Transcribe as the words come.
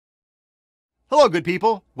Hello, good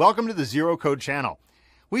people. Welcome to the Zero Code channel.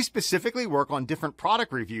 We specifically work on different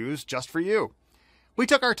product reviews just for you. We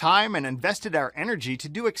took our time and invested our energy to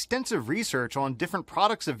do extensive research on different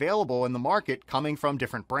products available in the market coming from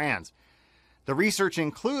different brands. The research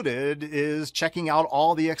included is checking out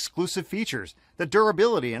all the exclusive features, the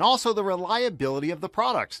durability, and also the reliability of the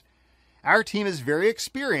products. Our team is very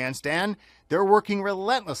experienced and they're working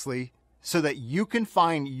relentlessly so that you can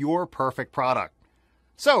find your perfect product.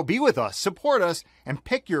 So be with us, support us, and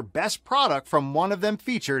pick your best product from one of them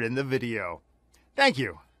featured in the video. Thank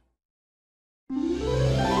you.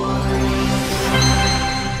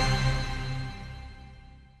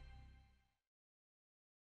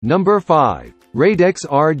 Number 5. RADEX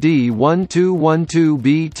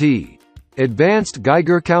RD1212BT. Advanced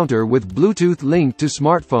Geiger Counter with Bluetooth link to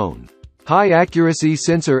smartphone. High Accuracy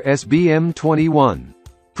Sensor SBM21.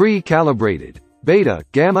 Pre-calibrated. Beta,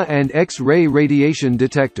 Gamma and X-ray Radiation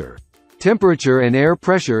Detector. Temperature and air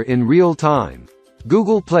pressure in real time.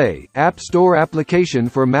 Google Play, App Store application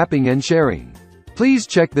for mapping and sharing. Please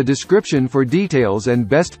check the description for details and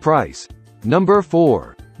best price. Number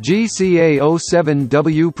 4.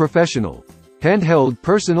 GCA-07W Professional. Handheld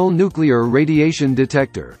Personal Nuclear Radiation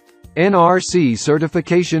Detector. NRC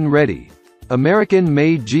Certification Ready.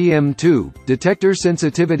 American-made GM2, Detector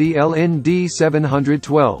Sensitivity LND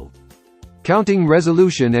 712. Counting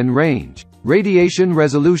resolution and range. Radiation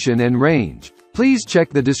resolution and range. Please check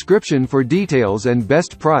the description for details and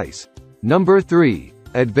best price. Number 3.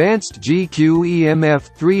 Advanced GQ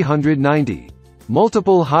EMF-390.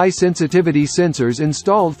 Multiple high-sensitivity sensors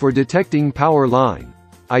installed for detecting power line.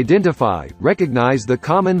 Identify, recognize the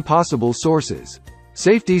common possible sources.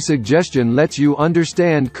 Safety suggestion lets you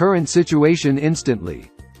understand current situation instantly.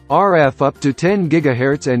 RF up to 10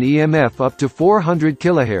 GHz and EMF up to 400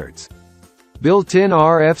 kHz. Built-in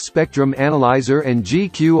RF spectrum analyzer and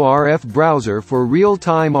GQ RF browser for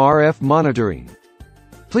real-time RF monitoring.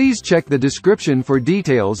 Please check the description for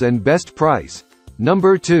details and best price.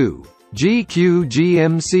 Number 2. GQ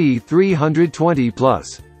GMC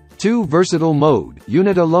 320+. 2 versatile mode,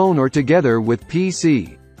 unit alone or together with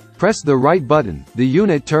PC. Press the right button, the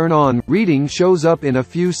unit turn on, reading shows up in a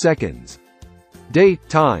few seconds. Date,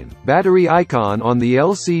 time, battery icon on the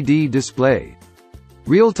LCD display.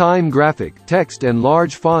 Real-time graphic, text and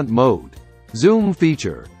large font mode. Zoom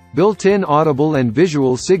feature. Built-in audible and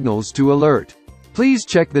visual signals to alert. Please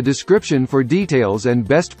check the description for details and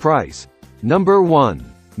best price. Number 1.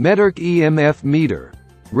 Meterk EMF Meter.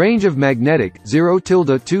 Range of magnetic,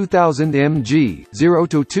 0-2000 mg,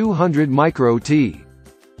 0-200 μt.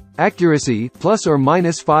 Accuracy, plus or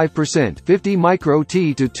minus 5%, 50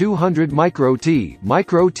 μt to 200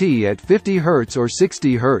 μt at 50 Hz or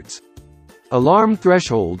 60 Hz. Alarm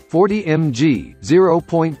threshold, 40 mg,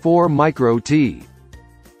 0.4 μt.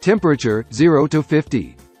 Temperature, 0 to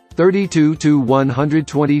 50. 32 to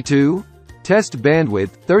 122. Test bandwidth,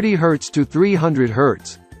 30 Hz to 300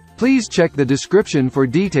 Hz. Please check the description for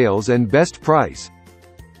details and best price.